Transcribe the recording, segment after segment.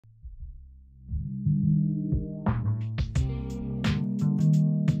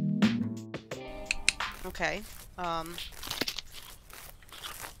Okay.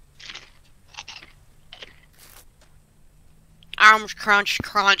 Arms crunch,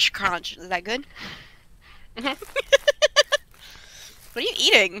 crunch, crunch. Is that good? What are you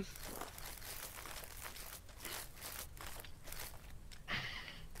eating?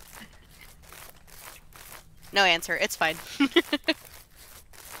 No answer. It's fine.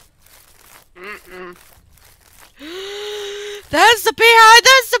 Mm-mm. That's the bed!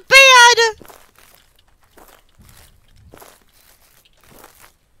 That's the bed!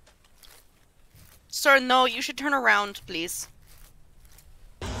 Sir, no, you should turn around, please.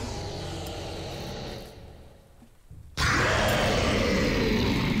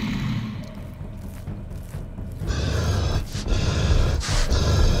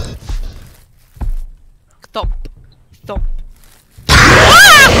 Thump. Thump.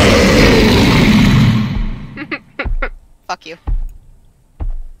 Fuck you.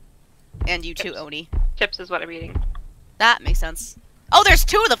 And you too, Oni. Chips is what I'm eating. That makes sense. Oh, there's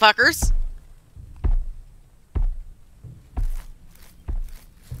two of the fuckers!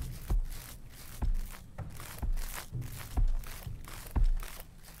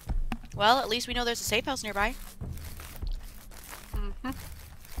 Well, at least we know there's a safe house nearby. Mm-hmm.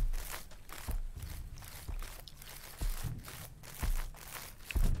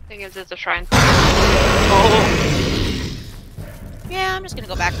 Thing is, it's a shrine. Oh. Yeah, I'm just gonna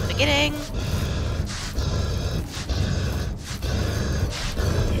go back to the beginning.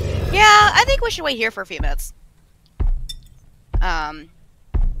 Yeah, I think we should wait here for a few minutes.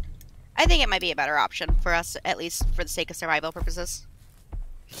 I think it might be a better option for us, at least for the sake of survival purposes.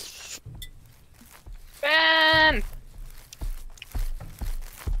 Ben!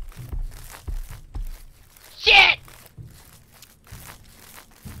 Shit!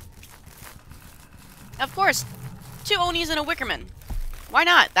 Of course, 2 Onis and a Wickerman. Why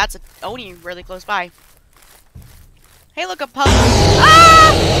not? That's a Oni really close by. Hey, look, a puzzle.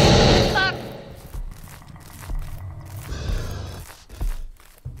 Ah! Fuck!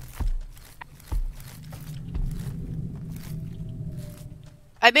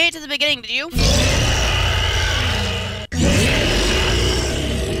 I made it to the beginning, did you?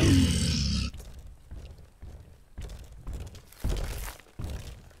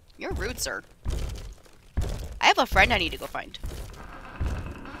 You're rude, sir. I have a friend I need to go find.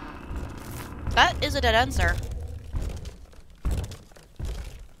 That is a dead end, sir.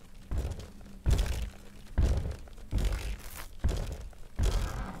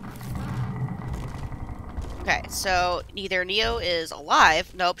 Okay, so neither Neo is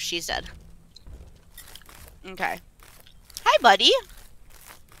alive. Nope, she's dead. Okay. Hi, buddy.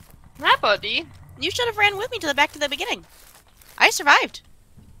 Hi, buddy. You should have ran with me to the back to the beginning. I survived.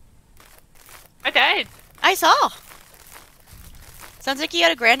 I died. I saw. Sounds like you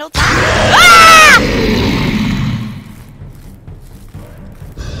had a grand old time. Ah!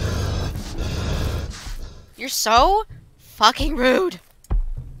 You're so fucking rude.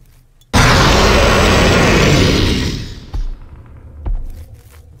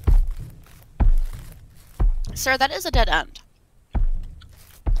 Sir, that is a dead end.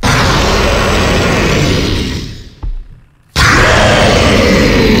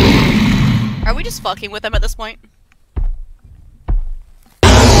 Are we just fucking with them at this point?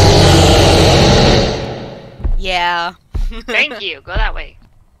 Yeah. Thank you. Go that way.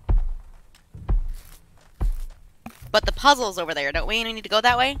 But the puzzle's over there, don't we? We need to go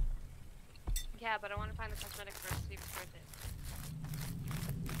that way? Yeah, but I want to find the cosmetic first, see if it's worth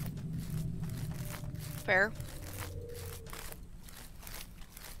it. Fair.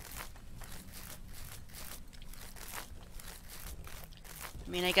 I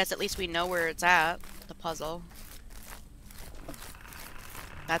mean, I guess at least we know where it's at, the puzzle.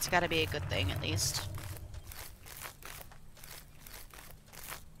 That's gotta be a good thing, at least.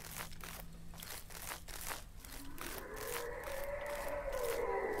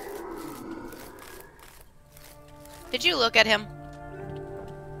 Did you look at him?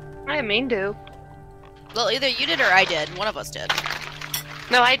 I didn't mean to. Well, either you did or I did. One of us did.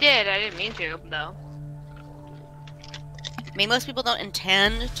 No, I did. I didn't mean to, though. I mean, most people don't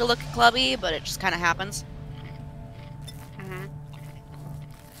intend to look at Clubby, but it just kind of happens. Mm-hmm.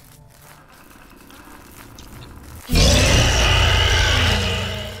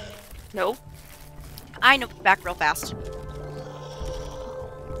 Nope. I know, back real fast.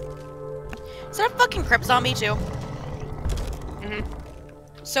 Is that a fucking Crypt Zombie, too? Mm-hmm.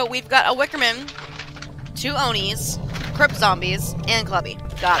 So we've got a Wickerman, 2 Onis, Crypt Zombies, and Clubby.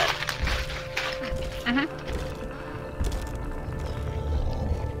 Got it. Mm-hmm.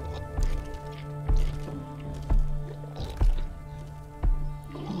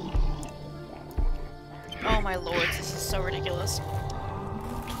 my lords, this is so ridiculous.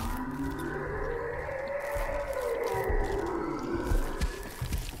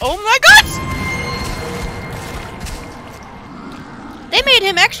 Oh my god! They made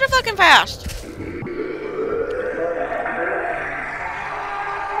him extra fucking fast!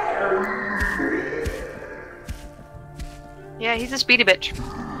 Yeah, he's a speedy bitch.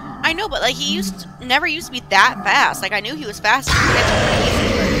 I know, but like he never used to be that fast. Like I knew he was fast.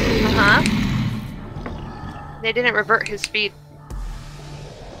 Uh-huh. They didn't revert his speed.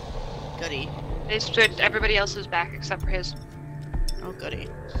 Goody. They switched everybody else's back except for his. Oh goody.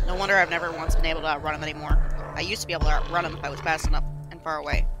 No wonder I've never once been able to outrun him anymore. I used to be able to outrun him if I was fast enough and far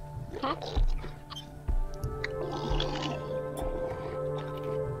away. Huh?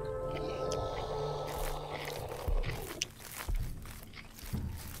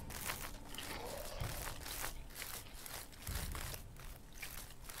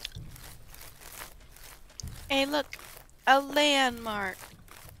 Hey look, a landmark.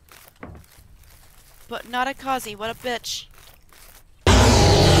 But not a Kazi, what a bitch.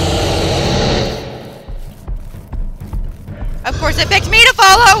 Of course it picked me to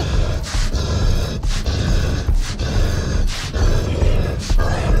follow!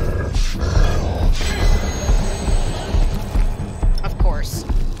 Of course.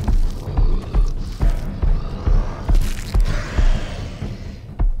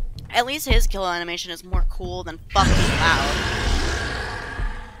 At least his kill animation is more cool than fucking loud.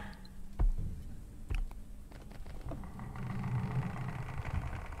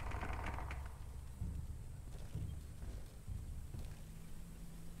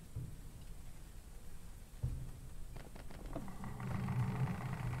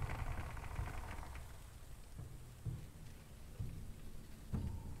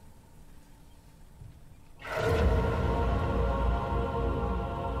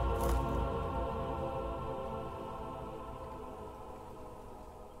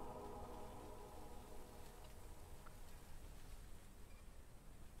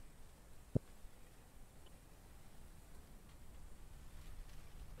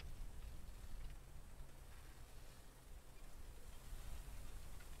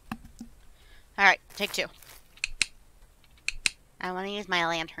 Alright, take two. I want to use my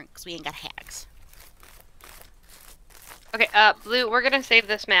lantern because we ain't got hags. Okay, Blue, we're gonna save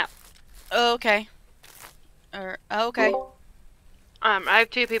this map. Okay. Okay. I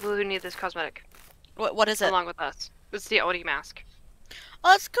have two people who need this cosmetic. What is it? Along with us. It's the Oni mask. Oh,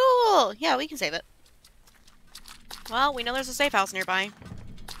 that's cool! Yeah, we can save it. Well, we know there's a safe house nearby.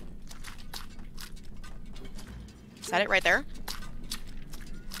 Set it right there.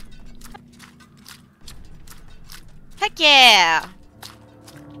 Heck yeah!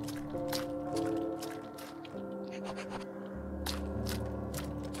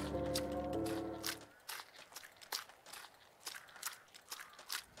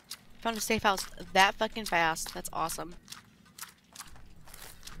 Found a safe house that fucking fast. That's awesome.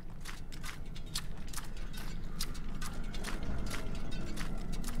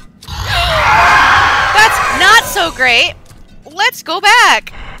 That's not so great! Let's go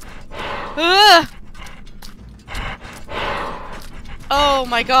back! Ugh. Oh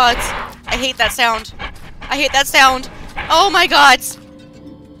my god. I hate that sound. I hate that sound. Oh my god.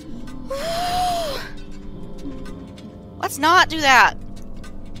 Let's not do that.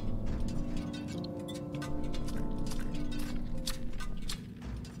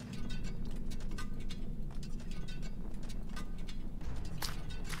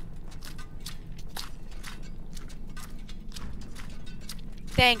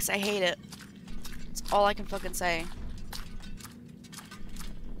 Thanks, I hate it. That's all I can fucking say.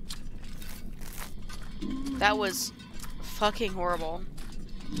 That was fucking horrible.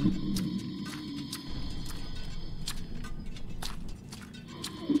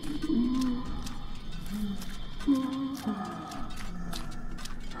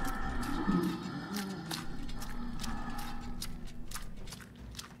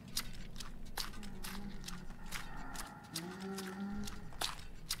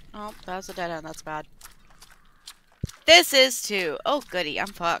 Oh, that's a dead end. That's bad. This is too. Oh, goody. I'm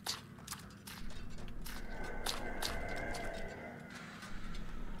fucked.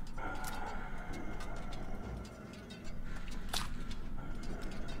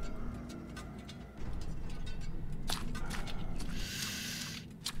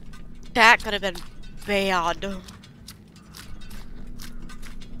 That could have been bad.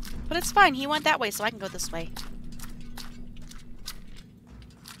 But it's fine. He went that way, so I can go this way.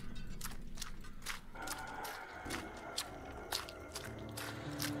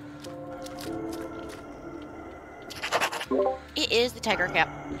 It is the tiger cap.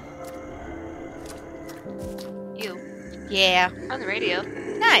 Yeah. On the radio.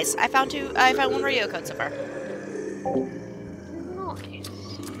 Nice. I found one radio code so far. Nice.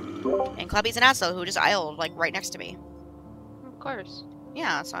 And Clubby's an asshole who just idled like right next to me. Of course.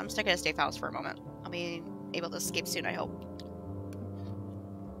 Yeah, so I'm stuck at a safe house for a moment. I'll be able to escape soon, I hope.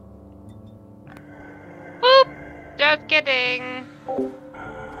 Boop! Just kidding.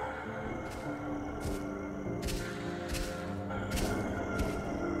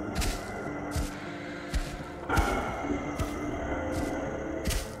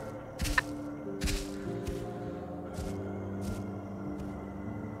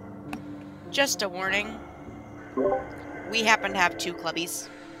 Just a warning. We happen to have 2 Clubbies,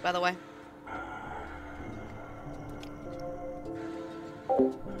 by the way.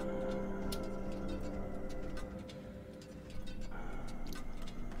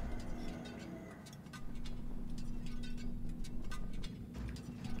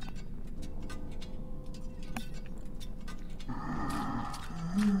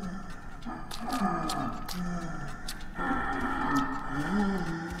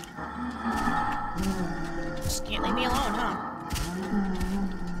 Just can't leave me alone, huh?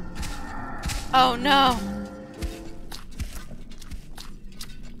 Oh no!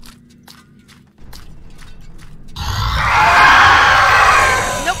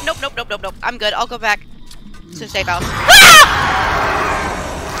 Nope. I'm good. I'll go back to the safe house.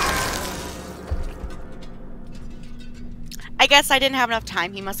 I guess I didn't have enough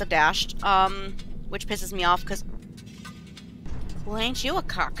time. He must have dashed. Which pisses me off because... Well, ain't you a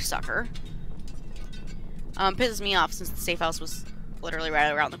cocksucker? Pisses me off since the safe house was literally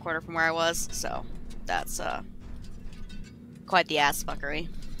right around the corner from where I was. So, that's, quite the ass fuckery.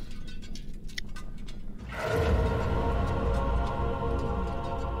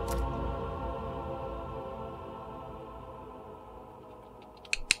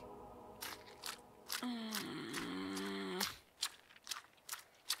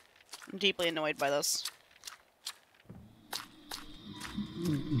 I'm deeply annoyed by this.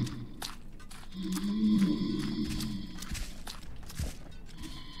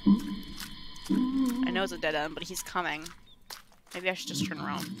 I know it's a dead end, but he's coming. Maybe I should just turn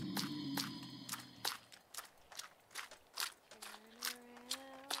around.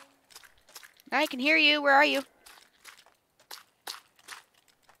 I can hear you. Where are you?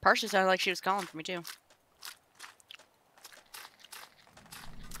 Partially sounded like she was calling for me, too.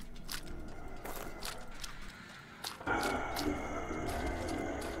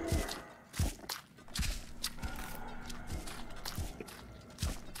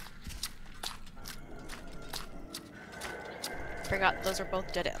 Forgot those are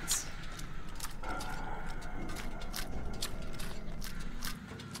both dead ends.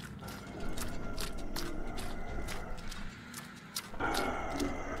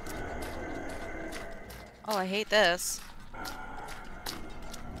 Oh, I hate this.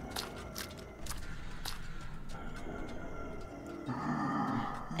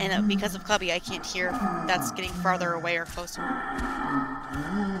 And because of Clubby, I can't hear if that's getting farther away or closer.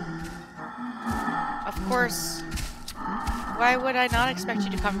 Of course. Why would I not expect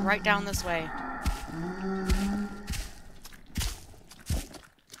you to come right down this way?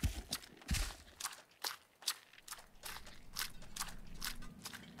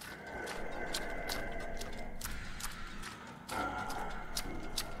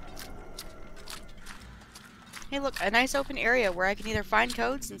 Hey look, a nice open area where I can either find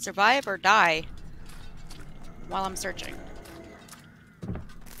codes and survive or die while I'm searching.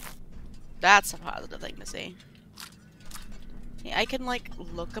 That's a positive thing to see. Hey, I can like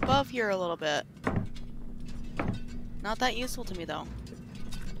look above here a little bit. Not that useful to me though.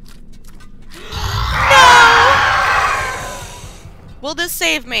 No! Will this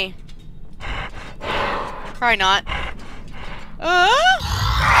save me? Probably not. I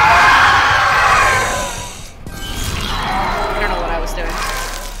don't know what I was doing.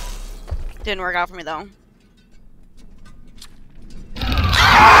 Didn't work out for me though.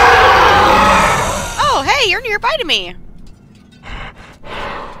 Oh, hey, you're nearby to me.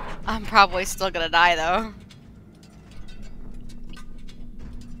 I'm probably still gonna die though.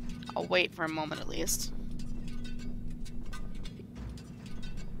 I'll wait for a moment at least.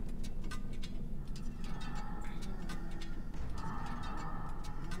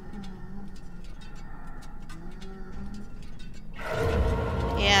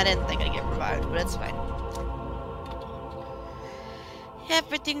 Yeah, I didn't think I'd get revived, but it's fine.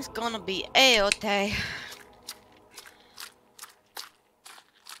 Everything's gonna be A-okay.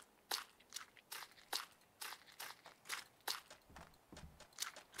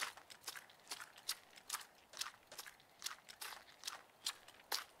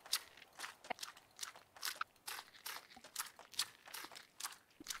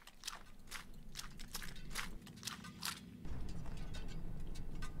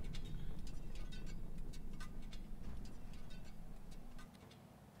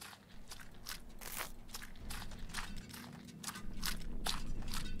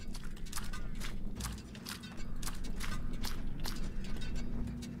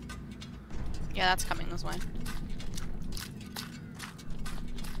 Yeah, that's coming this way.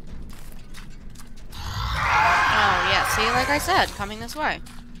 Oh, yeah, see, like I said, coming this way.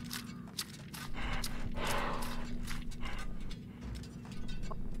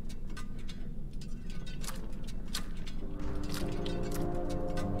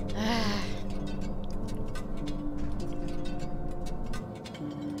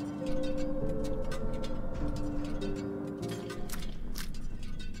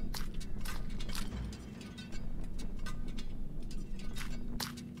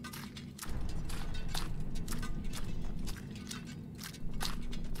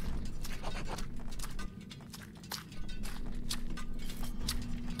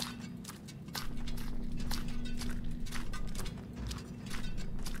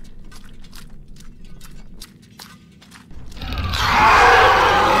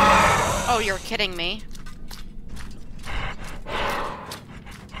 Oh, you're kidding me.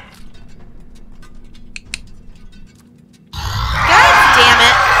 God damn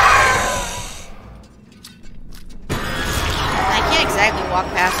it! I can't exactly walk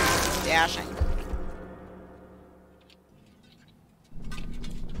past him because he's dashing.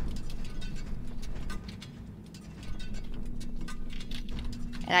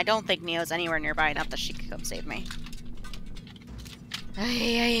 And I don't think Neo's anywhere nearby enough that she could come save me.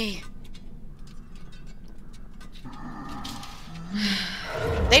 Ay, ay.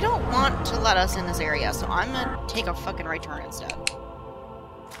 They don't want to let us in this area, so I'm gonna take a fucking right turn instead.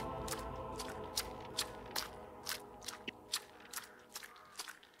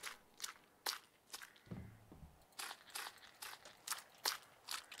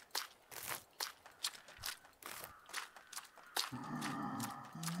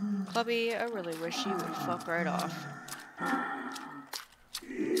 Clubby, I really wish you would fuck right off.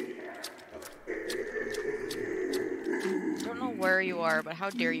 Don't know where you are, but how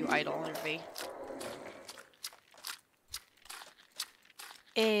dare you idle, Irby.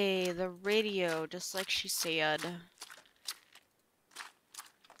 Hey, the radio, just like she said.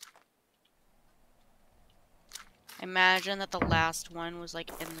 Imagine that the last one was,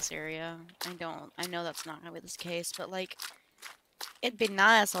 like, in this area. I know that's not gonna be this case, but, like, it'd be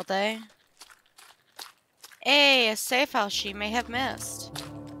nice, all day. Hey, a safe house she may have missed.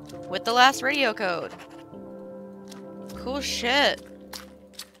 With the last radio code. Cool shit.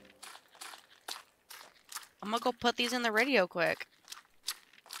 I'm gonna go put these in the radio quick.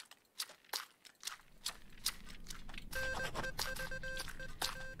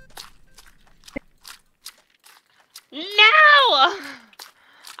 No!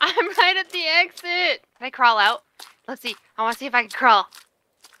 I'm right at the exit. Can I crawl out? Let's see. I want to see if I can crawl.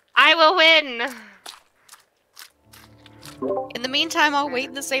 I will win. In the meantime, I'll wait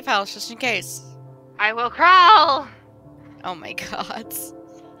in the safe house just in case. I will crawl. Oh my god.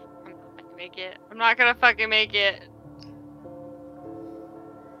 I'm not gonna make it. I'm not gonna fucking make it.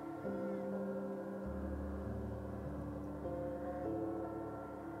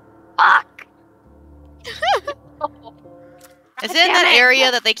 Fuck. Is it in that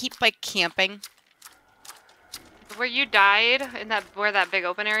area that they keep, like, camping? Where you died, in that where that big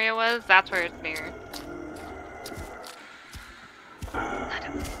open area was, that's where it's near. Son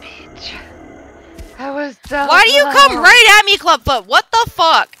of a bitch. That was so Why do you come right at me, Clubfoot? What the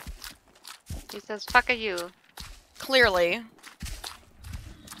fuck? He says, fuck you. Clearly.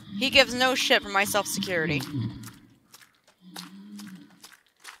 He gives no shit for my self-security.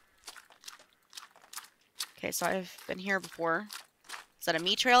 Okay, so I've been here before. Is that a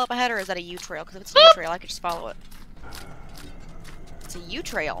me trail up ahead, or is that a you trail? Because if it's a you trail, I could just follow it. It's a you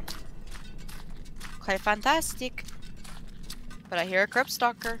trail. Okay, fantastic. But I hear a crypt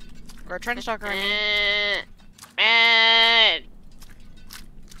stalker. Or a trench stalker, I mean. Man.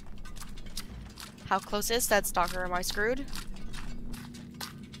 How close is that stalker? Am I screwed?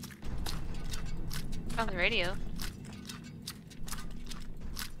 On the radio.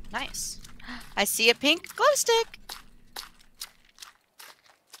 Nice. I see a pink glow stick.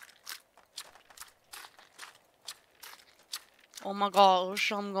 Oh my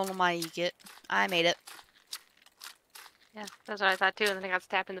gosh, I'm gonna make it. I made it. Yeah, that's what I thought too, and then I got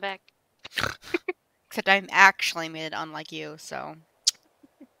stabbed in the back. Except I'm actually made it, unlike you, so.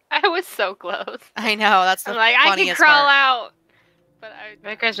 I was so close. I know, that's the I'm like, I can crawl out. But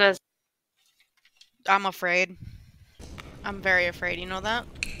Merry Christmas. I'm afraid. I'm very afraid, you know that?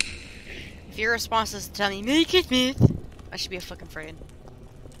 If your response is to tell me, make it, myth, I should be fucking afraid.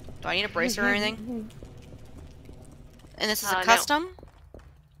 Do I need a bracer or anything? And this is a custom? No.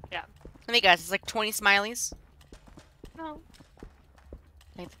 Yeah. Let me guess, it's like 20 smileys? No.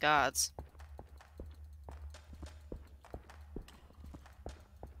 Thank the gods.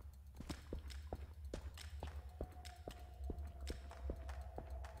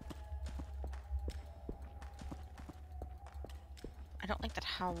 don't like that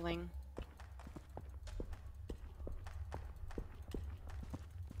howling.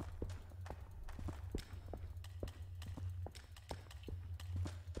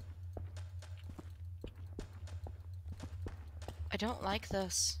 I don't like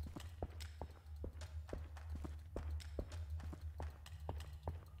this.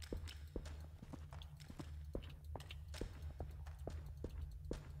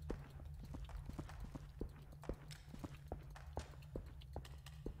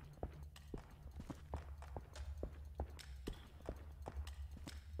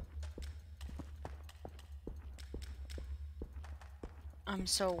 I'm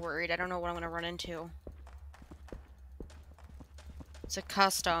so worried. I don't know what I'm gonna run into. It's a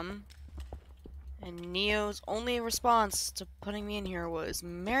custom. And Neo's only response to putting me in here was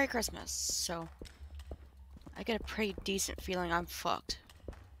Merry Christmas. So I get a pretty decent feeling I'm fucked.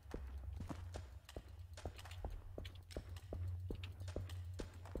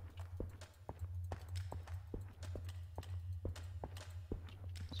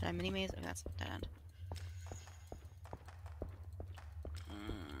 Should I mini-maze? Oh, that's dead end.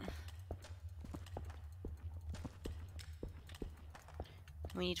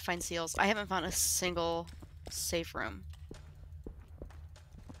 We need to find seals. I haven't found a single safe room.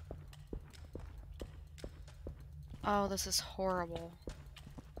 Oh, this is horrible.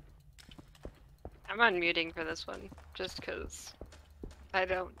 I'm unmuting for this one, just because I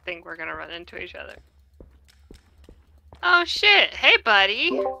don't think we're gonna run into each other. Oh shit! Hey,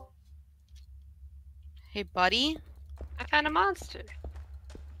 buddy! Hey, buddy? I found a monster.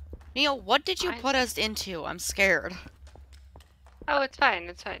 Neil, what did you put us into? I'm scared. Oh, it's fine,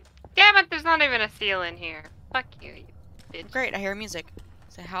 it's fine. Damn it, there's not even a seal in here. Fuck you, you bitch. Great, I hear music.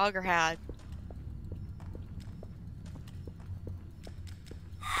 It's a hag or hag.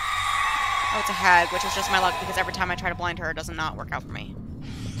 Oh, it's a hag, which is just my luck because every time I try to blind her, it does not work out for me.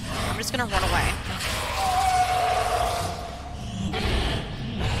 I'm just gonna run away.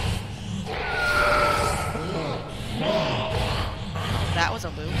 That was a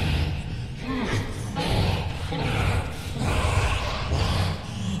loop.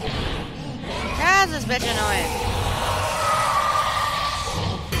 God, this bitch annoying.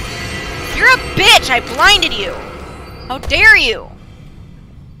 You're a bitch! I blinded you! How dare you!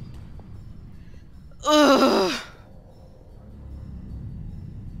 Ugh.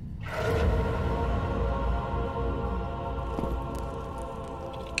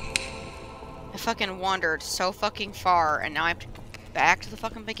 I fucking wandered so fucking far, and now I have to go back to the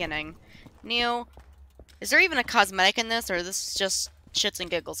fucking beginning. Neo, is there even a cosmetic in this, or is this just shits and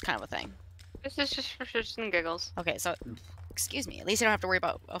giggles kind of a thing? This is just for shits and giggles. Okay, so, excuse me, at least I don't have to worry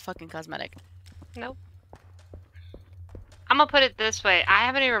about a fucking cosmetic. Nope. I'm gonna put it this way. I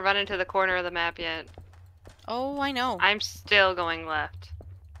haven't even run into the corner of the map yet. Oh, I know. I'm still going left.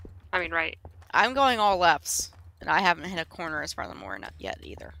 I mean, right. I'm going all lefts, and I haven't hit a corner as far as I'm aware yet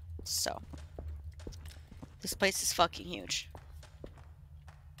either. So, this place is fucking huge.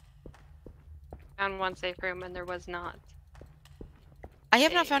 Found one safe room and there was not. I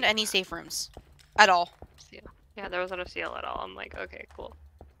have not found any safe rooms. At all. Seal. Yeah, there wasn't a seal at all. I'm like, okay, cool.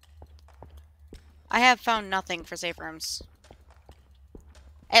 I have found nothing for safe rooms.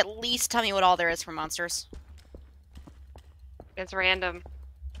 At least tell me what all there is for monsters. It's random.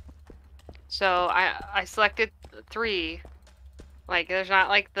 So I selected 3. Like there's not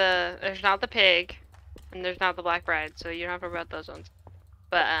the pig, and there's not the black bride, so you don't have to worry about those ones.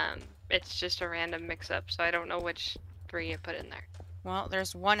 But it's just a random mix-up, so I don't know which 3 you put in there. Well,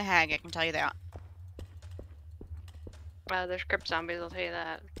 there's one hag, I can tell you that. There's crypt zombies, I'll tell you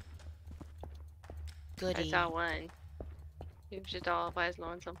that. Goody. I saw one. He was just all by his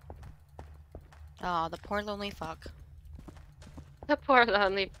lonesome. Oh, the poor lonely fuck. The poor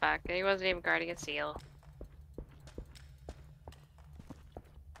lonely fuck. He wasn't even guarding a seal.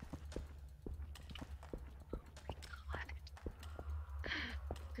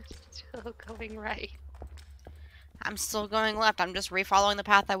 Still going right. I'm still going left. I'm just re-following the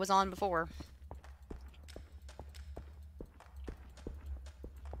path I was on before.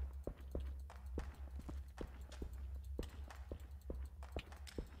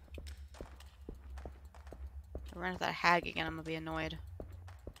 If I run into that hag again, I'm gonna be annoyed.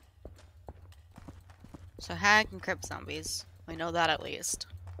 So hag and crypt zombies. We know that at least.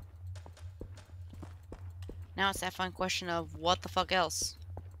 Now it's that fun question of what the fuck else?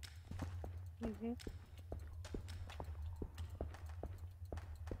 Mm-hmm.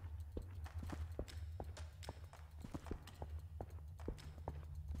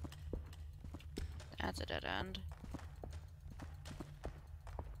 That's a dead end.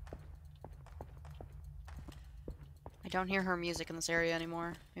 I don't hear her music in this area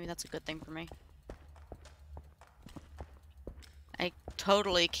anymore. Maybe that's a good thing for me. I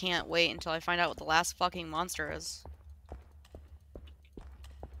totally can't wait until I find out what the last fucking monster is.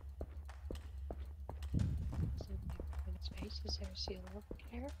 Is there a seal over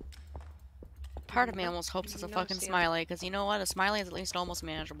here? Part of me almost hopes it's a fucking smiley, because you know what? A smiley is at least almost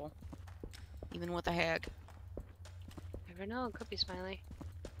manageable. Even with a hag. Never know, it could be smiley.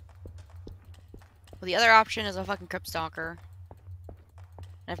 Well, the other option is a fucking crypt stalker.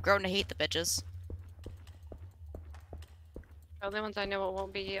 And I've grown to hate the bitches. The only ones I know it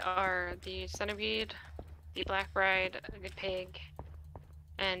won't be are the centipede, the black bride, the pig,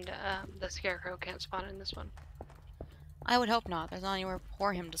 and the scarecrow can't spawn in this one. I would hope not. There's not anywhere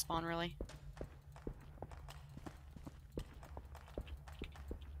for him to spawn, really.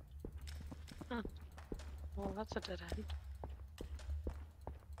 Huh. Well, that's a dead end.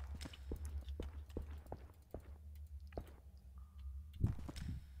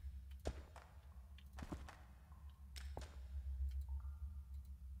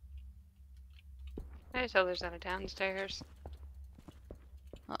 I just hope there's not a downstairs.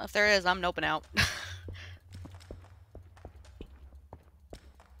 Well, if there is, I'm noping out.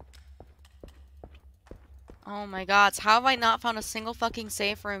 Oh my god, how have I not found a single fucking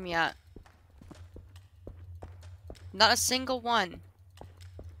safe room yet? Not a single one.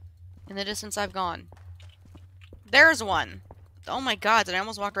 In the distance I've gone. There's one! Oh my god, did I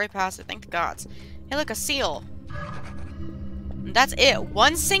almost walk right past it? Thank the gods. Hey, look, a seal. And that's it.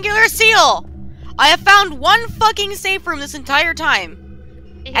 One singular seal! I have found one fucking safe room this entire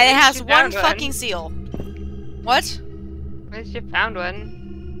time. And it has one fucking seal. What? At least you found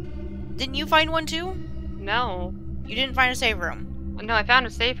one. Didn't you find one too? No. You didn't find a safe room? No, I found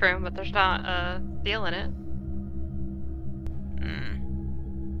a safe room, but there's not a seal in it.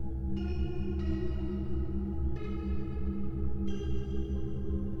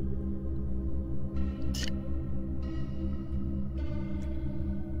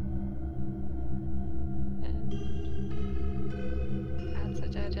 That's a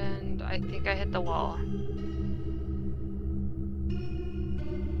dead end. I think I hit the wall.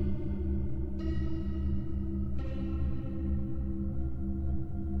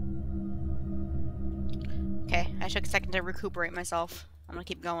 Okay, I took a second to recuperate myself. I'm gonna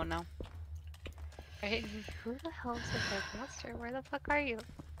keep going now. Wait, who the hell is the dead monster? Where the fuck are you?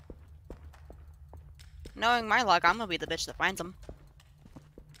 Knowing my luck, I'm gonna be the bitch that finds them.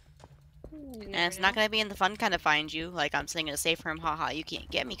 And it's not gonna be in the fun kind of find you, like I'm sitting in a safe room, haha, you can't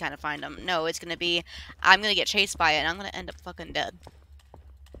get me kind of find them. No, it's gonna be, I'm gonna get chased by it and I'm gonna end up fucking dead.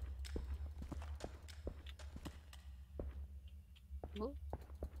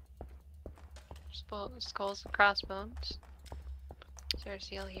 Skulls and crossbones. Is there a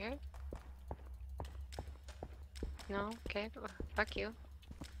seal here? No? Okay, fuck you.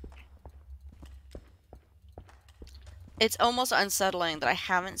 It's almost unsettling that I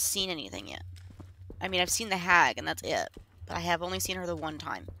haven't seen anything yet. I mean, I've seen the hag and that's it. But I have only seen her the one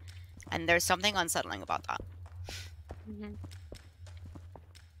time. And there's something unsettling about that. Mm-hmm.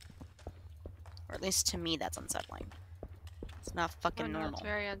 Or at least to me that's unsettling. It's not fucking normal. It's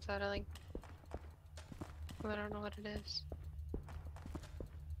very unsettling. I don't know what it is.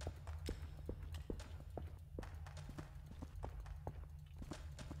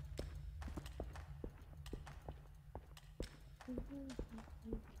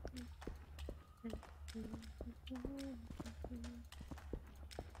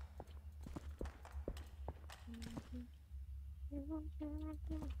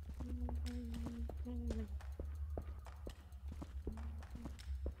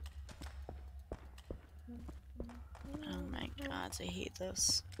 Oh my god, I hate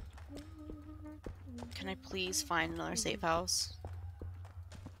this. Can I please find another safe house?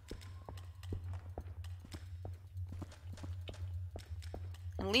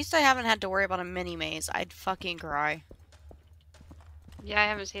 At least I haven't had to worry about a mini maze. I'd fucking cry. Yeah, I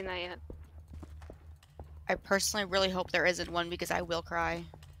haven't seen that yet. I personally really hope there isn't one because I will cry.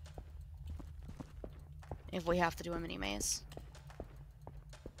 If we have to do a mini maze.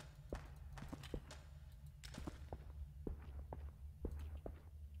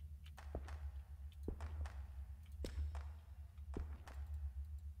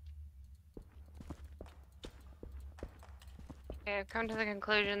 Okay, I've come to the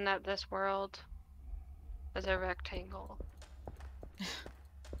conclusion that this world is a rectangle.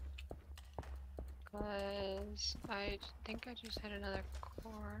 Because I think I just hit another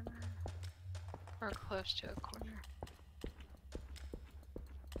corner. Or close to a corner.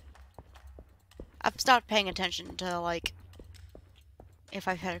 I've stopped paying attention to, like, if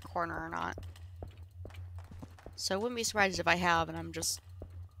I've hit a corner or not. So I wouldn't be surprised if I have, and I'm just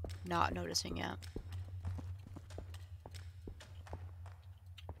not noticing yet.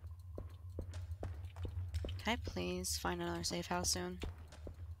 Can I please find another safe house soon?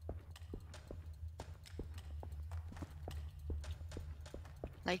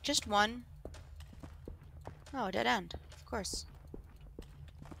 Like, just one? Oh, dead end. Of course.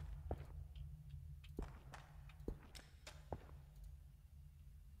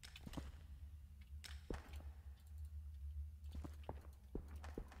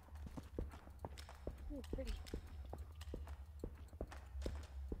 Ooh, pretty.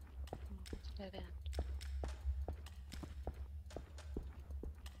 Oh, it's dead end.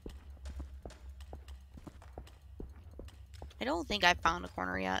 I don't think I've found a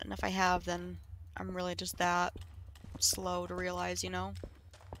corner yet, and if I have, then I'm really just that slow to realize, you know?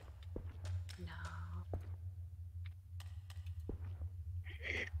 No.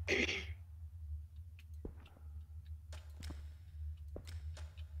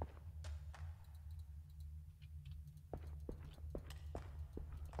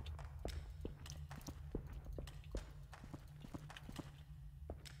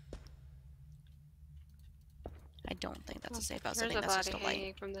 I don't think that's a safe house. I There's think a that's just body a light.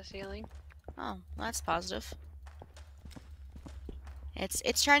 hanging from the ceiling. Oh, well, that's positive.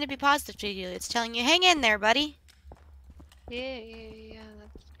 It's trying to be positive to you. It's telling you, hang in there, buddy. Yeah.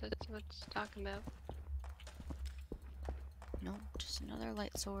 That's what it's talking about. Nope, just another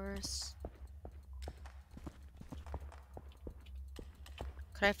light source.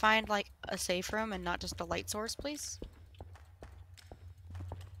 Could I find, like, a safe room and not just a light source, please?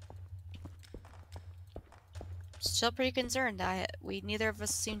 Still pretty concerned that neither of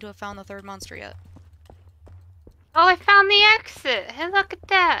us seem to have found the third monster yet. Oh, I found the exit! Hey, look at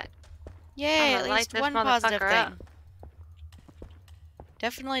that! Yay, I'm at gonna light least this one positive motherfucker thing. up.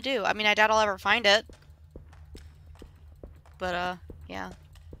 Definitely do. I mean, I doubt I'll ever find it. But, yeah.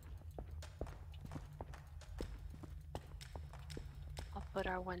 I'll put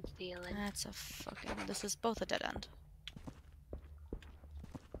our one seal in. That's a fucking... This is both a dead end.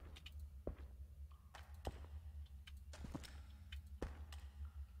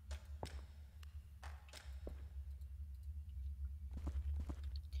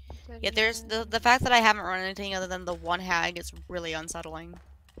 Yeah, there's... The fact that I haven't run anything other than the one hag is really unsettling.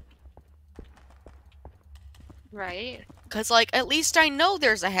 Right? Because, like, at least I know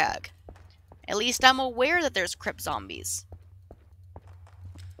there's a hag. At least I'm aware that there's crypt zombies.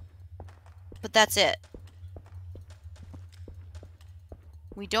 But that's it.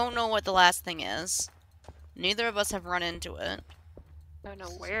 We don't know what the last thing is. Neither of us have run into it. Don't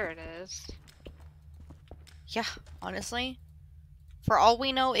know where it is. Yeah, honestly. For all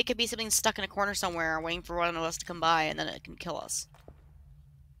we know, it could be something stuck in a corner somewhere waiting for one of us to come by and then it can kill us.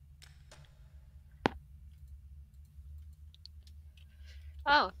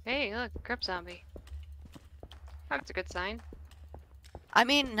 Oh, hey, look, crypt zombie. That's a good sign. I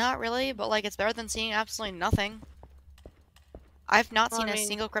mean, not really, but like it's better than seeing absolutely nothing. I've not Well, seen I a mean-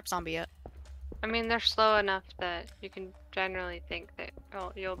 single crypt zombie yet. I mean, they're slow enough that you can generally think that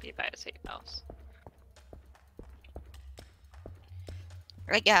you'll be by a safe house.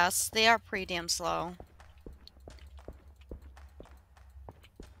 I guess. They are pretty damn slow.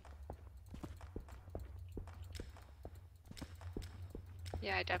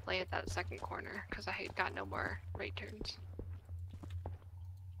 Yeah, I definitely hit that second corner because I had got no more right turns.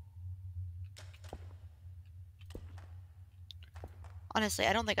 Honestly,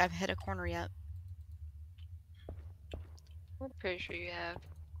 I don't think I've hit a corner yet. I'm pretty sure you have.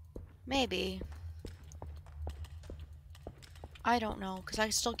 Maybe. I don't know, because I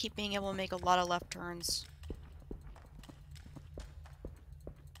still keep being able to make a lot of left turns.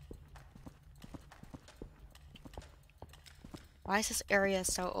 Why is this area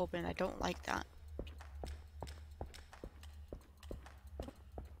so open? I don't like that.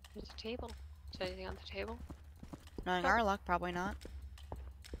 There's a table. Is there anything on the table? Knowing Oh. our luck, probably not.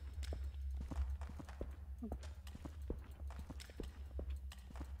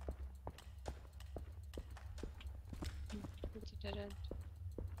 It's a dead end.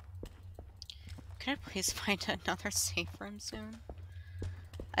 Can I please find another safe room soon?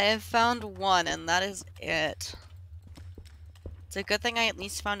 I have found one, and that is it. It's a good thing I at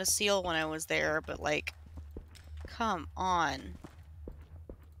least found a seal when I was there, but like, come on.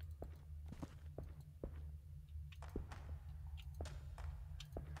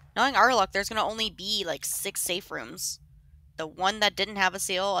 Knowing our luck, there's gonna only be like 6 safe rooms. The one that didn't have a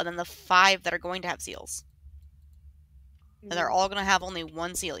seal, and then the 5 that are going to have seals. And they're all gonna have only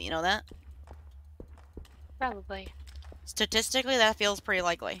one seal, you know that? Probably. Statistically, that feels pretty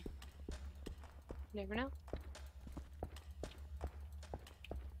likely. Never know.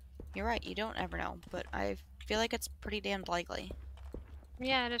 You're right, you don't ever know, but I feel like it's pretty damn likely.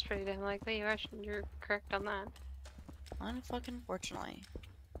 Yeah, it is pretty damn likely. You're correct on that. Unfortunately.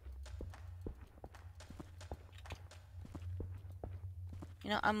 You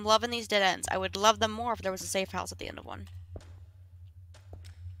know, I'm loving these dead ends. I would love them more if there was a safe house at the end of one.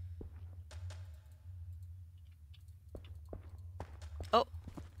 Oh,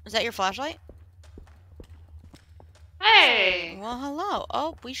 is that your flashlight? Hey! Well, hello.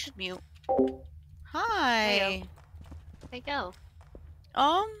 Oh, we should mute. There Hi. you go. There you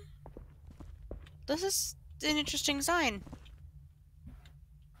go. This is an interesting sign.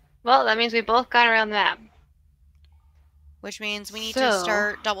 Well, that means we both got around the map. Which means we need to So-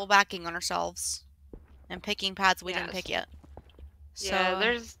 start double backing on ourselves. And picking paths we didn't Yes. pick yet. So, Yeah,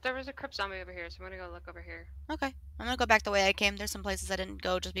 there was a crypt zombie over here, so I'm gonna go look over here. okay. I'm gonna go back the way I came. There's some places I didn't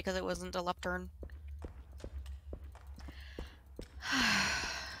go just because it wasn't a left turn.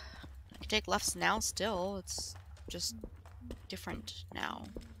 I can take lefts now still. It's just different now.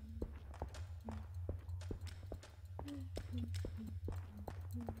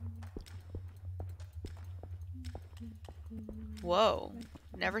 Whoa.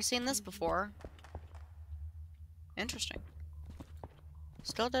 Never seen this before. Interesting.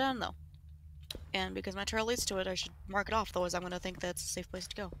 Still dead end though. And because my trail leads to it, I should mark it off, otherwise I'm gonna think that's a safe place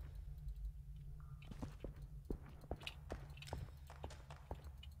to go.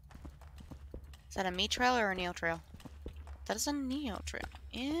 Is that a me trail or a Neo trail? That is a Neo trail.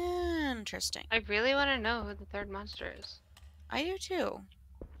 Interesting. I really want to know who the third monster is. I do too.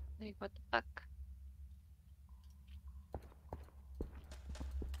 Like, what the fuck?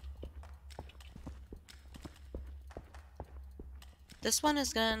 This one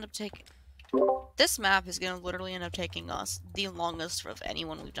is gonna end up taking... This map is gonna literally end up taking us the longest of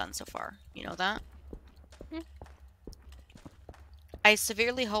anyone we've done so far. You know that? Hmm. I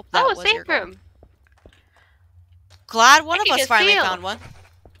severely hope that was your safe goal. room! Glad one I of can us get finally sealed. found one.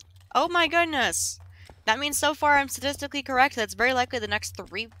 Oh my goodness. That means so far I'm statistically correct that it's very likely the next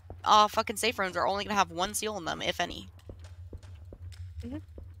 3 fucking safe rooms are only gonna have 1 seal in them, if any. Mm-hmm.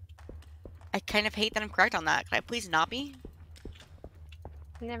 I kind of hate that I'm correct on that. Can I please not be?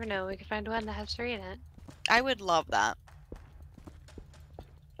 You never know, we could find one that has 3 in it. I would love that.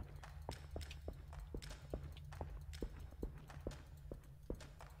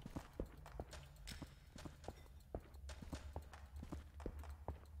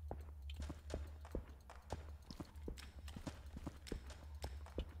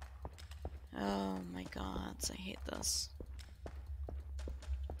 Oh my god, I hate this.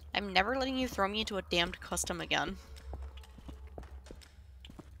 I'm never letting you throw me into a damned custom again.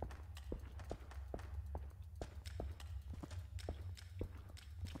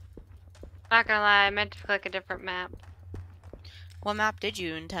 Not gonna lie, I meant to click a different map. What map did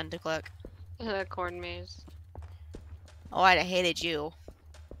you intend to click? The corn maze. Oh, I'd have hated you.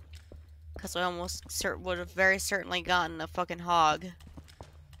 Because I almost would have very certainly gotten a fucking hog.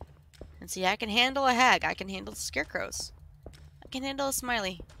 And see, I can handle a hag. I can handle scarecrows. I can handle a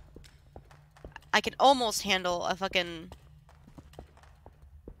smiley. I can almost handle a fucking...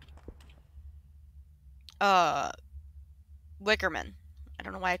 Wickerman. I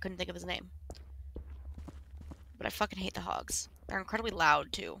don't know why I couldn't think of his name. But I fucking hate the hogs. They're incredibly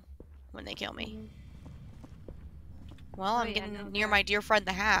loud, too, when they kill me. Well, Oh, I'm yeah, getting no, near they're- my dear friend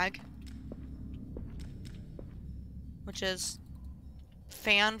the hag. Which is...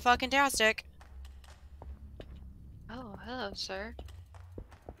 fan-fucking-tastic. Oh, hello, sir.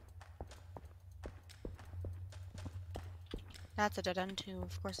 That's a dead end, too.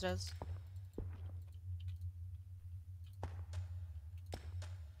 Of course it is.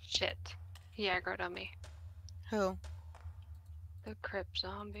 Shit. He aggroed on me. Who? The crypt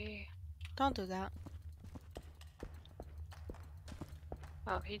zombie. Don't do that.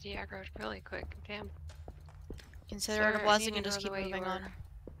 Oh, he de-aggroed really quick. Damn. Consider Sir, it a I blessing need and to just know keep the way you moving were. on.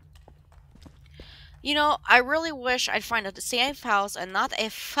 You know, I really wish I'd find a safe house and not a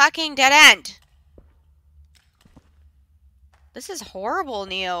fucking dead end. This is horrible,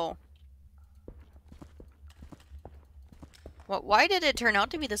 Neo. What? Why did it turn out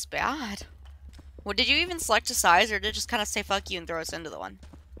to be this bad? What, did you even select a size, or did it just kind of say fuck you and throw us into the one?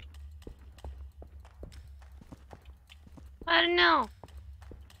 I don't know.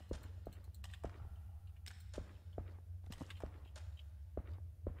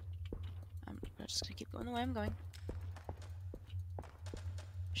 I'm just gonna keep going the way I'm going.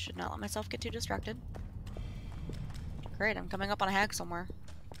 Should not let myself get too distracted. Great, I'm coming up on a hag somewhere.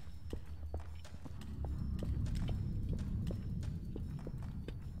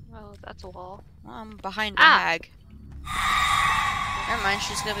 Well, that's a wall. Well, I'm behind a Ah! hag. Never mind,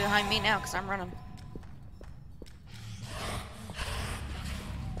 she's gonna be behind me now because I'm running.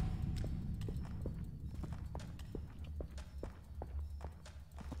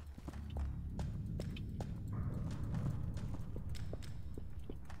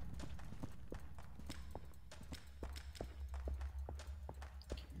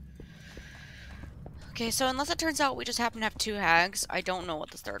 Okay, so unless it turns out we just happen to have 2 hags, I don't know what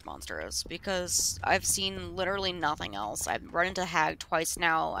this third monster is, because I've seen literally nothing else. I've run into hag twice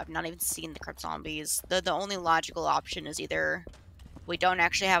now, I've not even seen the crypt zombies. The only logical option is either we don't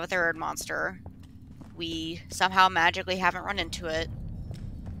actually have a third monster, we somehow magically haven't run into it,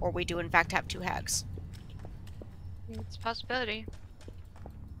 or we do in fact have 2 hags. It's a possibility.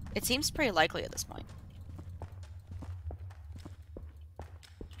 It seems pretty likely at this point.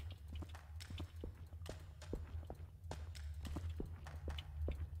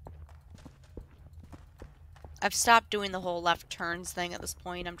 I've stopped doing the whole left turns thing at this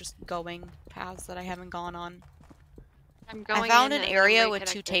point. I'm just going paths that I haven't gone on. I'm going I found in an and area I'm with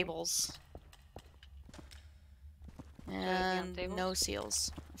 2 reconnecting. tables. And tables? no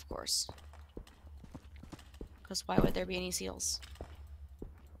seals, of course. Because why would there be any seals?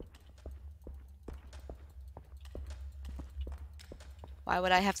 Why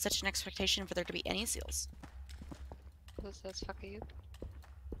would I have such an expectation for there to be any seals? That's fucking you.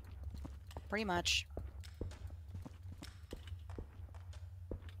 Pretty much.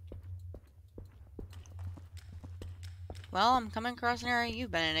 Well, I'm coming across an area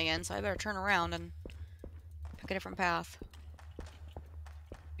you've been in again, so I better turn around and pick a different path.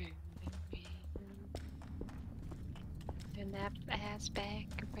 Turn that ass back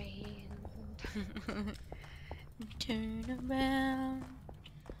around. Turn around.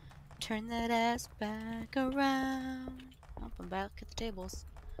 Turn that ass back around. Oh, I'm back at the tables.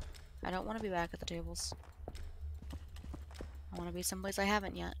 I don't want to be back at the tables. I want to be someplace I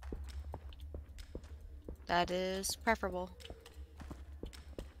haven't yet. That is preferable.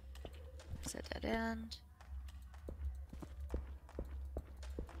 Is it dead end?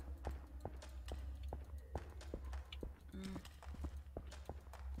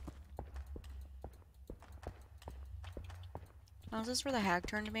 Oh, is this where the hag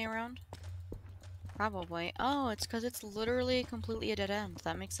turned me around? Probably. Oh, it's because it's literally completely a dead end.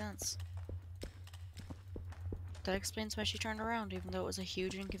 That makes sense. That explains why she turned around, even though it was a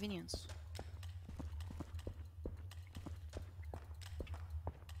huge inconvenience.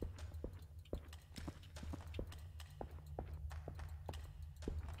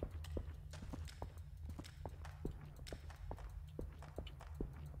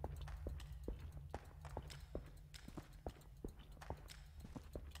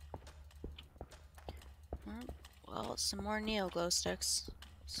 Well, some more Neo glow sticks,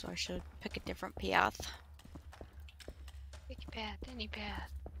 so I should pick a different path. Pick a path, any path.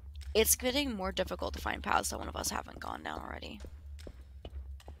 It's getting more difficult to find paths that one of us haven't gone down already.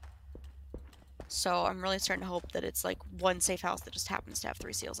 So I'm really starting to hope that it's like one safe house that just happens to have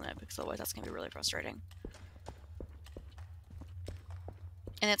 3 seals in it, because otherwise that's going to be really frustrating.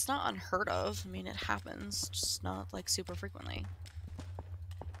 And it's not unheard of. I mean, it happens, just not like super frequently.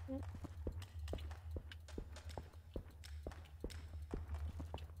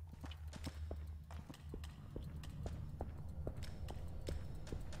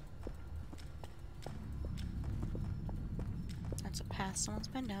 That's a path someone's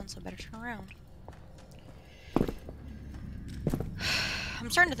been down, so I better turn around. I'm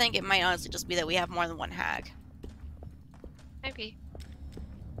starting to think it might honestly just be that we have more than one hag. Maybe.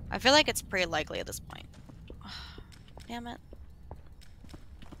 I feel like it's pretty likely at this point. Damn it.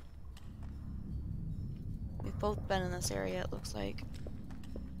 We've both been in this area, it looks like.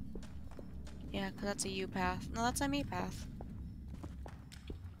 Yeah, because that's a U path. No, that's a me path.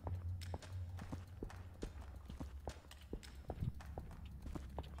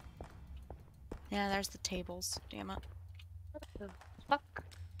 Yeah, there's the tables. Damn it. What the fuck?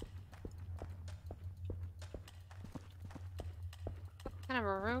 What kind of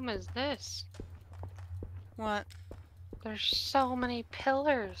a room is this? What? There's so many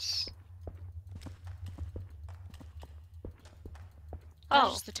pillars. That's Oh,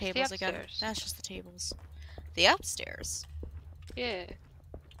 just the it's tables again. upstairs. That's just the tables. The upstairs? Yeah.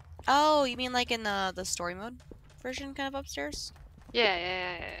 Oh, you mean like in the story mode version kind of upstairs?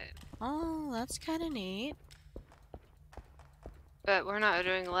 Yeah. Oh, that's kind of neat. But we're not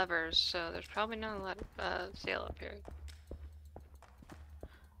doing levers, so there's probably not a lot of sail up here.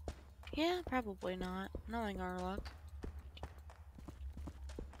 Yeah, probably not. Knowing our luck.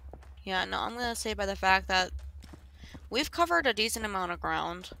 Yeah, no, I'm gonna say by the fact that We've covered a decent amount of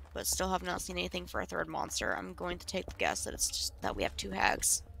ground, but still have not seen anything for a third monster. I'm going to take the guess that it's just that we have 2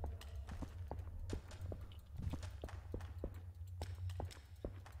 hags.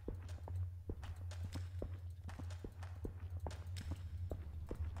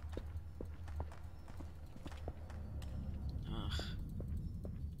 Ugh.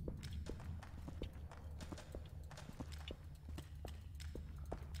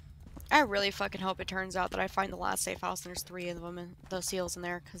 I really fucking hope it turns out that I find the last safe house and there's 3 of them, those seals in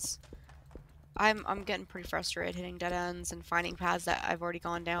there, because I'm getting pretty frustrated hitting dead ends and finding paths that I've already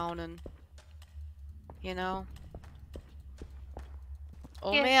gone down and, you know.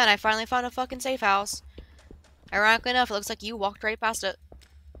 Oh Yeah. man, I finally found a fucking safe house. Ironically enough, it looks like you walked right past it.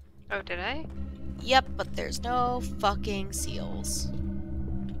 Oh, did I? Yep, but there's no fucking seals.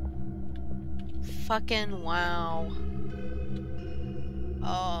 Fucking wow.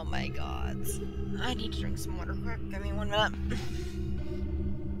 Oh my god. I need to drink some water quick. Give me 1 minute.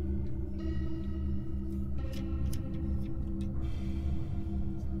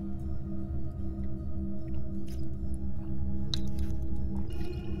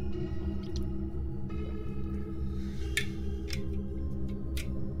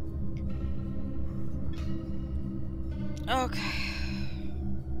 Okay.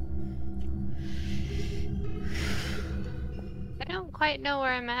 I don't quite know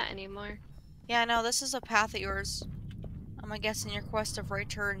where I'm at anymore. Yeah, no, this is a path of yours. I'm guessing your quest of right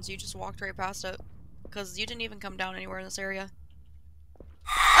turns, you just walked right past it. Because you didn't even come down anywhere in this area.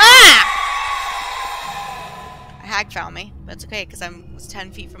 Ah! A hag found me, but it's okay, because I was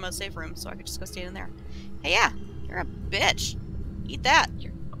 10 feet from a safe room, so I could just go stand in there. Hey, yeah, you're a bitch. Eat that.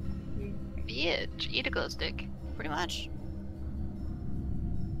 You're Bitch, eat a glow stick. pretty much.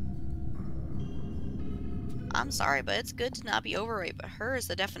 I'm sorry, but it's good to not be overweight, but her is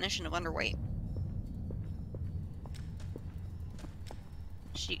the definition of underweight.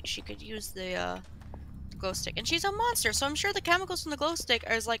 She could use the glow stick. And she's a monster, so I'm sure the chemicals from the glow stick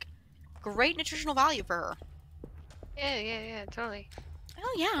is, like, great nutritional value for her. Yeah, totally.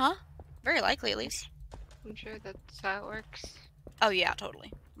 Oh, yeah. Very likely, at least. I'm sure that's how it works. Oh, yeah,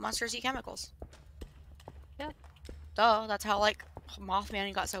 totally. Monsters eat chemicals. Yeah. Duh, that's how, like,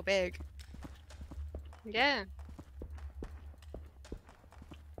 Mothman got so big. Yeah.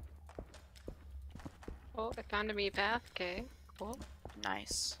 Oh, I found a meat path. Okay, cool.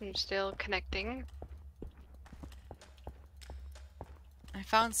 Nice. I'm still connecting. I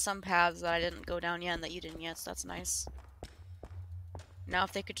found some paths that I didn't go down yet and that you didn't yet, so that's nice. Now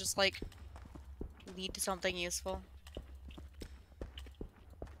if they could just, like, lead to something useful.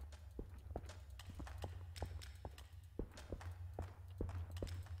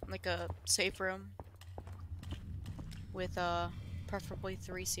 Like a safe room. With, preferably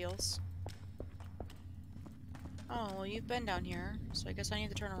 3 seals. Oh, well you've been down here, so I guess I need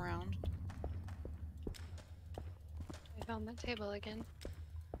to turn around. I found that table again.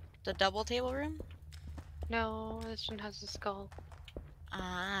 The double table room? No, this one has a skull.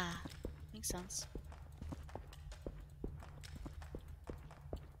 Ah, makes sense.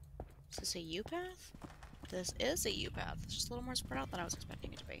 Is this a U-path? This is a U-path. It's just a little more spread out than I was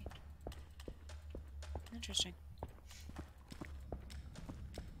expecting it to be. Interesting.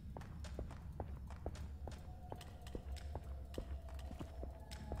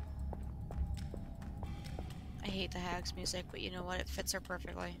 I hate the Hags music, but you know what? It fits her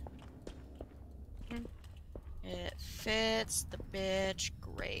perfectly. Mm. It fits the bitch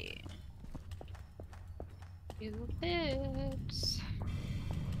great. You fits.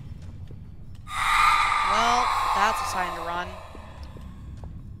 Well, that's a sign to run.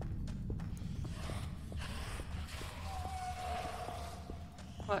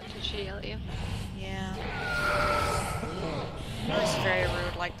 What, did she yell at you? Yeah. It was very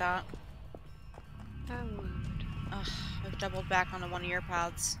rude like that. Oh, Ugh, I've doubled back onto one of your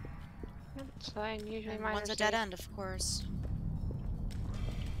paths. that's fine. Usually And mine one's are a dead safe. end, of course.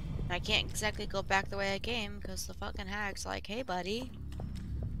 I can't exactly go back the way I came, because the fucking hag's like, hey buddy,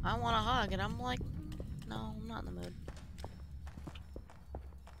 I want a hug, and I'm like, no, I'm not in the mood.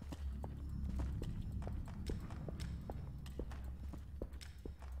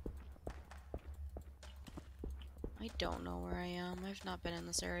 I don't know where I am. I've not been in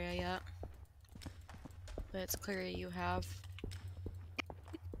this area yet. But it's clear you have.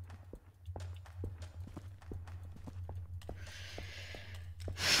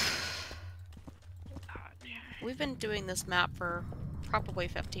 We've been doing this map for probably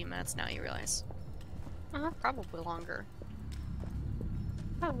 15 minutes now, you realize. Probably longer.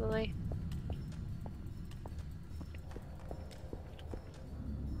 Probably.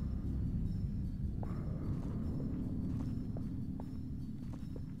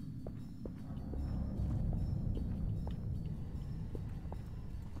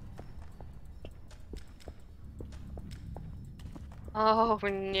 Oh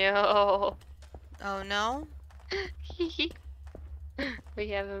no. Oh no? We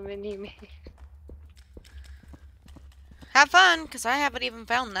have a mini me. Have fun, because I haven't even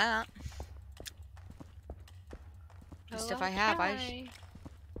found that. At least Oh, if I'll I have, try.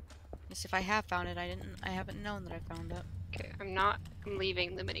 at least if I have found it, I haven't known that I found it. Okay, I'm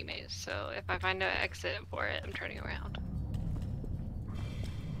leaving the mini maze, so if I find an exit for it, I'm turning around.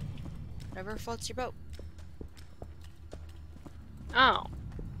 Whatever floats your boat. Oh.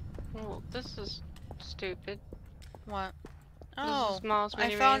 Well, this is stupid. What? This is the Oh, smallest I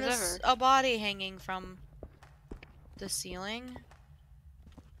mini found maze ever. a body hanging from the ceiling.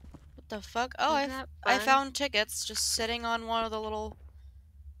 What the fuck? Oh, Isn't that I fun? found tickets just sitting on one of the little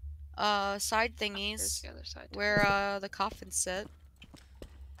side Oh, here's thingies the other side. where the coffins sit.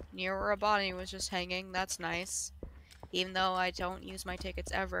 Near where a body was just hanging. That's nice. Even though I don't use my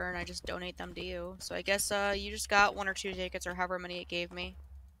tickets ever and I just donate them to you. So I guess you just got 1 or 2 tickets or however many it gave me.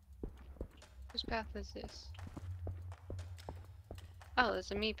 Whose path is this? Oh,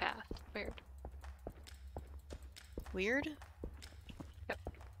 there's a me path. Weird. Weird? Yep.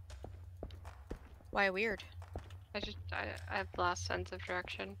 Why weird? I have lost sense of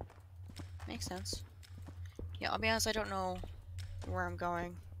direction. Makes sense. Yeah, I'll be honest, I don't know where I'm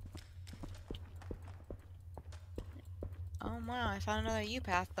going. Oh wow, I found another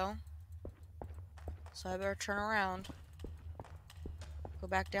U-path though. So I better turn around. Go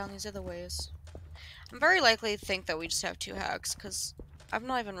back down these other ways. I'm very likely to think that we just have 2 hags, because I've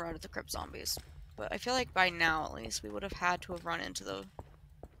not even run into Crypt Zombies. But I feel like by now, at least, we would have had to have run into the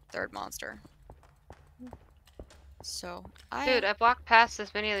 3rd monster. So, Dude, I've walked past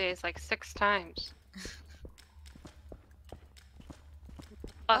this mini maze like 6 times.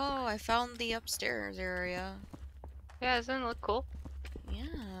 Fuck. Oh, I found the upstairs area. Yeah, doesn't it look cool?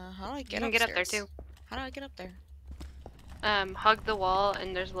 Yeah, how do I get You can upstairs? get up there too. How do I get up there? Hug the wall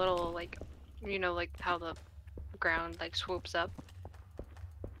and there's little like, you know, like how the ground like swoops up.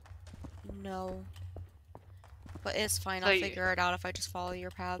 No. But it's fine, So I'll figure it out if I just follow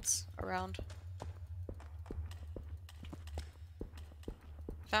your paths around.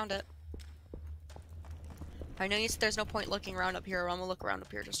 Found it. I know you said there's no point looking around up here, but I'm gonna look around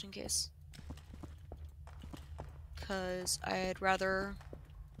up here just in case. Because I'd rather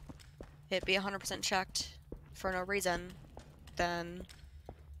it be 100% checked for no reason than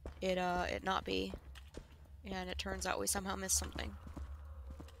it not be. And it turns out we somehow missed something.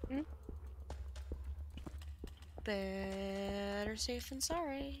 Hmm? Better safe than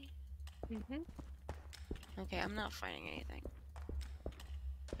sorry. Mm-hmm. Okay, I'm not finding anything.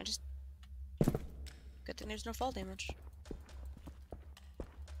 Good thing there's no fall damage.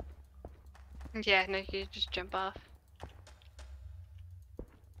 Yeah, no, you just jump off.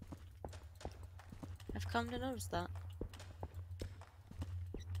 I've come to notice that.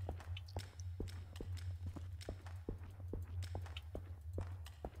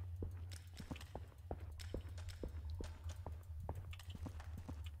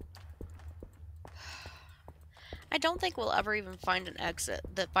 I don't think we'll ever even find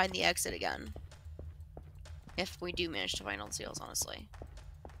the exit again. If we do manage to find all the seals, honestly.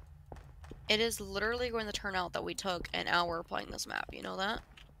 It is literally going to turn out that we took an hour playing this map, you know that?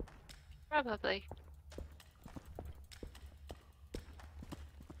 Probably.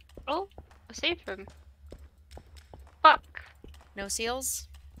 Oh, a safe room. Fuck. No seals?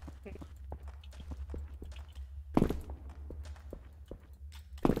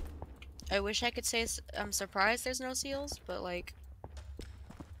 I wish I could say I'm surprised there's no seals, but like,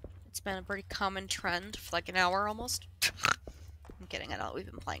 it's been a pretty common trend for like an hour almost. I'm kidding, I know we've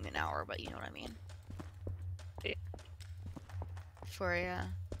been playing an hour, but you know what I mean. Yeah. For a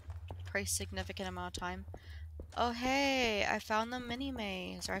pretty significant amount of time. Oh hey, I found the mini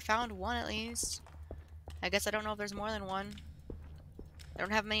maze, or I found one at least. I guess I don't know if there's more than one. I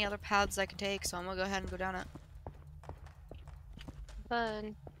don't have many other paths I can take, so I'm gonna go ahead and go down it.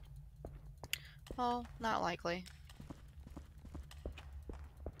 Fun. Oh, not likely.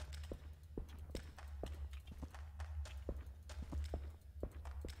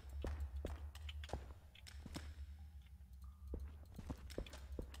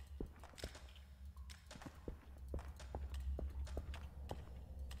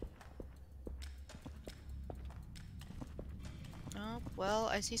 Oh, well,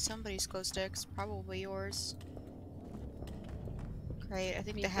 I see somebody's glow sticks. Probably yours. Great, I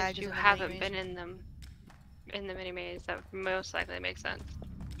think the Because hag is you in the haven't mini been maze. in the mini maze, that most likely makes sense.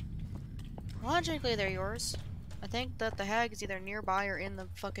 Logically, they're yours. I think that the hag is either nearby or in the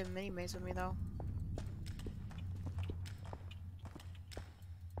fucking mini maze with me, though.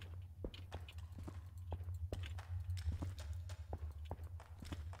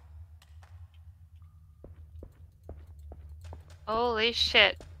 Holy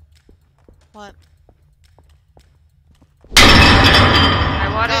shit. What? I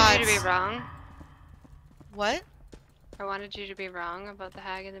wanted you to be Gods. wrong. What? I wanted you to be wrong about the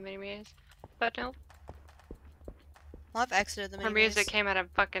hag in the mini maze. But no. Well, I've exited the Her mini music maze. came out of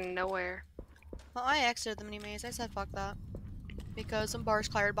fucking nowhere. Well, I exited the mini maze. I said fuck that. Because some bars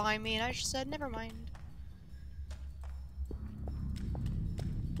cleared behind me and I just said never mind.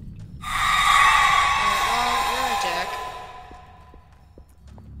 Well, you're a dick.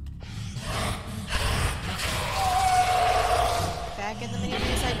 Back in the mini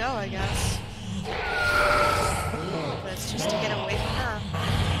maze I go, I guess. But it's just to get away from her.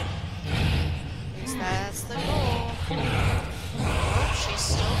 At least that's the goal. Oh, she's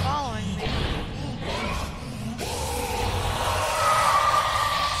still following me.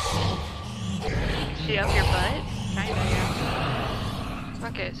 Is she up your butt? Kinda, yeah.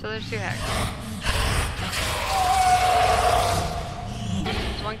 Okay, so there's two hags.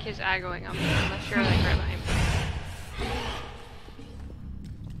 This one keeps aggroing on me, unless you're like right behind me.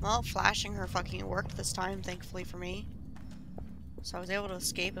 Well, flashing her fucking worked this time, thankfully for me. So I was able to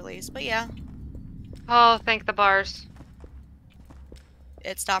escape at least, but yeah. Oh, thank the bars.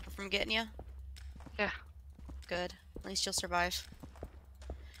 It stopped her from getting you? Yeah. Good. At least you'll survive.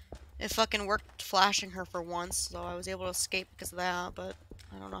 It fucking worked flashing her for once, so I was able to escape because of that, but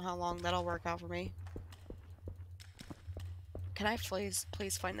I don't know how long that'll work out for me. Can I please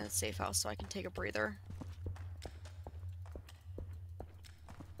find a safe house so I can take a breather?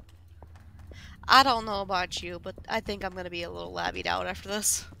 I don't know about you, but I think I'm gonna be a little labbied out after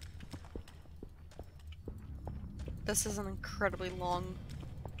this. This is an incredibly long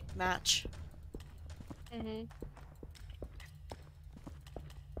match. Mm-hmm.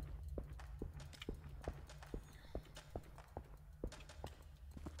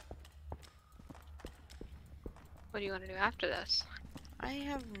 What do you want to do after this? I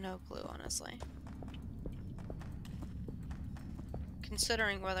have no clue, honestly.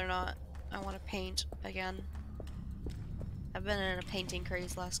 Considering whether or not I want to paint again. I've been in a painting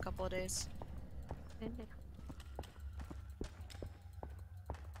craze last couple of days. Mm-hmm.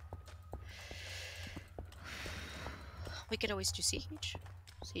 We could always do Siege.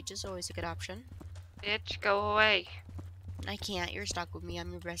 Siege is always a good option. Bitch, go away. I can't. You're stuck with me.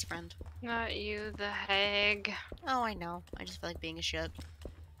 I'm your best friend. Not you, the hag. Oh, I know. I just feel like being a shit.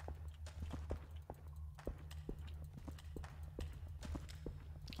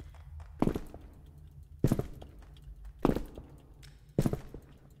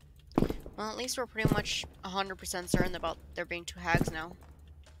 Well, at least we're pretty much 100% certain about there being two hags now.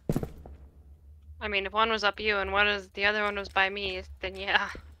 I mean, if one was up you and the other one was by me, then yeah.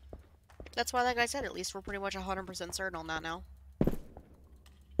 That's why, like I said, at least we're pretty much 100% certain on that now.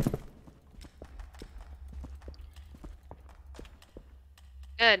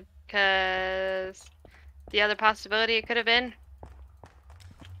 Good, because the other possibility it could have been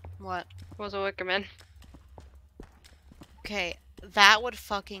What? was a Wickerman. Okay, that would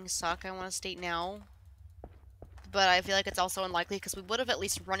fucking suck, I want to state now. But I feel like it's also unlikely because we would have at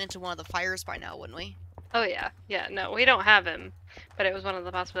least run into one of the fires by now, wouldn't we? Oh yeah, yeah, no, we don't have him, but it was one of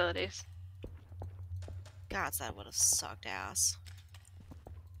the possibilities. God, that would have sucked ass.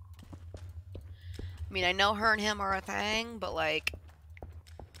 I mean, I know her and him are a thing, but like,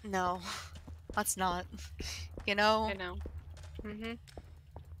 no, let's not. You know? I know. Mm-hmm.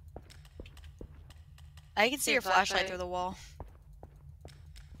 I can see your flashlight through the wall.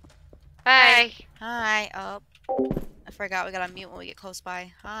 Hi. Hi. Oh, I forgot we gotta mute when we get close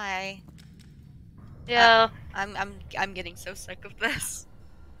by. Hi. Yeah. I'm getting so sick of this.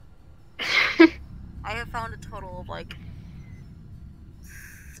 I have found a total of like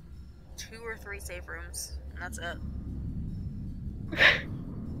 2 or 3 safe rooms, and that's it.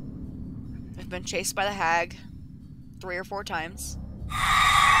 We've been chased by the hag 3 or 4 times.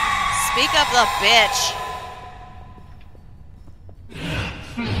 Speak up, the bitch!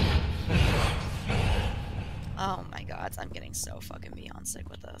 Oh my god, I'm getting so fucking beyond sick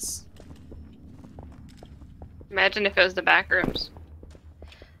with this. Imagine if it was the back rooms.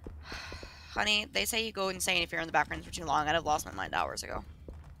 Honey, they say you go insane if you're in the back rooms for too long. I'd have lost my mind hours ago.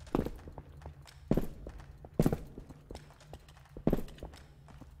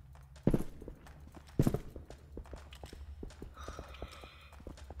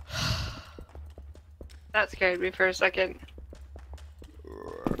 That scared me for a second.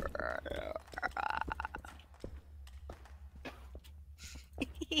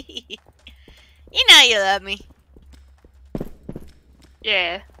 You know you love me.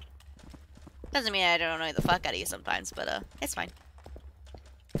 Yeah. Doesn't mean I don't annoy the fuck out of you sometimes, but it's fine.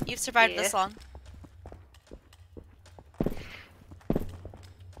 You've survived this long.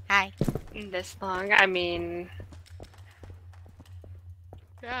 Hi. This long. I mean,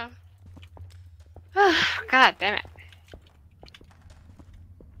 yeah. God damn it.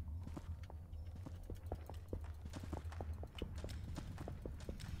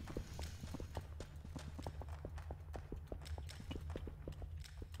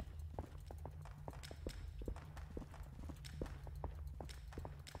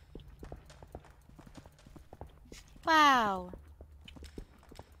 Wow.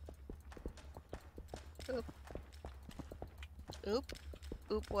 Oop. Oop.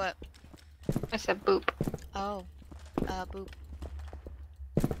 Oop what? I said boop. Oh. Boop.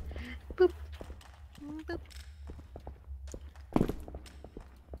 Boop. Boop.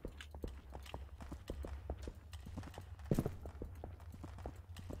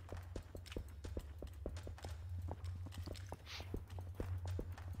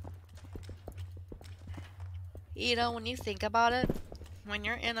 You know, when you think about it, when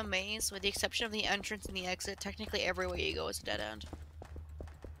you're in a maze, with the exception of the entrance and the exit, technically every way you go is a dead end.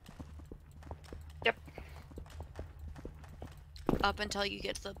 Yep. Up until you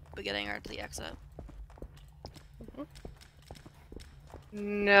get to the beginning or to the exit.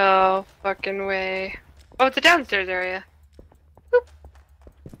 No fucking way. Oh, it's a downstairs area. Boop.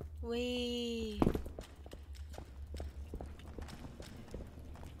 Wee.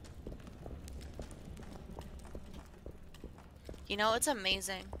 You know, it's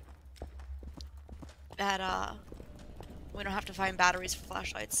amazing that, we don't have to find batteries for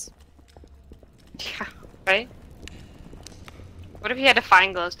flashlights. Yeah, right? What if you had to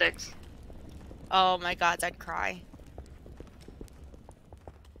find glow sticks? Oh my god, I'd cry.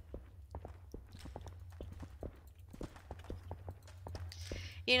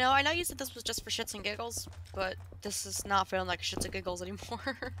 You know, I know you said this was just for shits and giggles, but this is not feeling like shits and giggles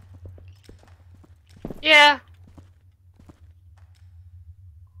anymore. Yeah.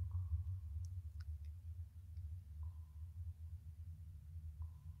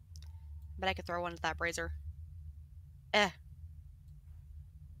 But I could throw one at that brazier. Eh.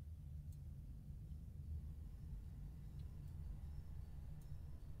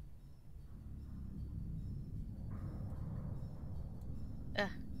 Eh.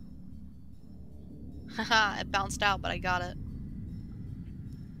 Haha, it bounced out, but I got it.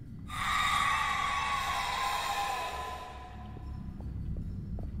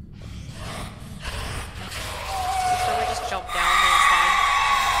 So we just jump down and it's fine.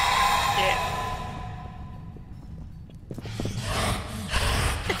 Yeah.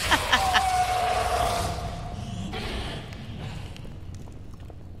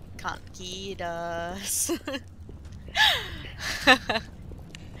 Can't get us.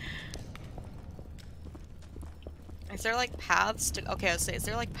 Is there like paths to? Okay, I was saying, is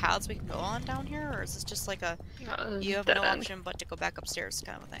there like paths we can go on down here, or is this just like a you have no option but to go back upstairs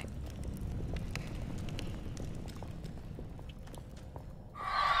kind of a thing?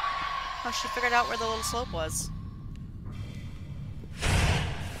 Oh, she figured out where the little slope was.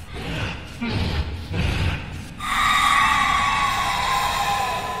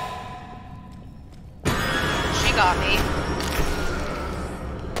 She got me.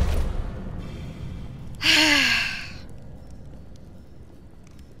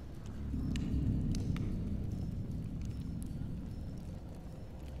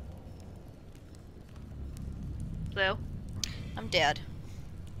 Blue. I'm dead.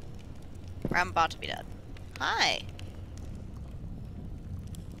 Or I'm about to be dead. Hi.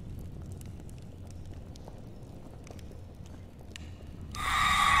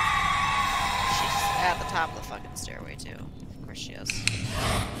 She's at the top of the fucking stairway too. Of course she is.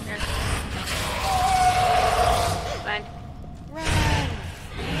 Here. Fine. Run!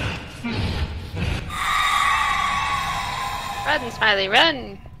 Run, Smiley,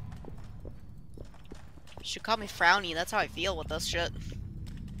 run! She called me frowny, that's how I feel with this shit.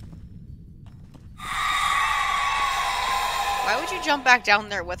 Why would you jump back down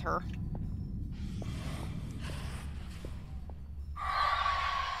there with her?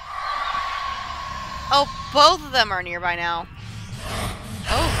 Oh, both of them are nearby now.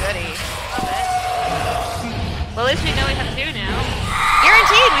 Oh, goody. Love it. Well, at least we know we have two now.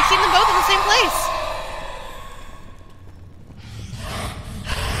 Guaranteed, we've seen them both in the same place.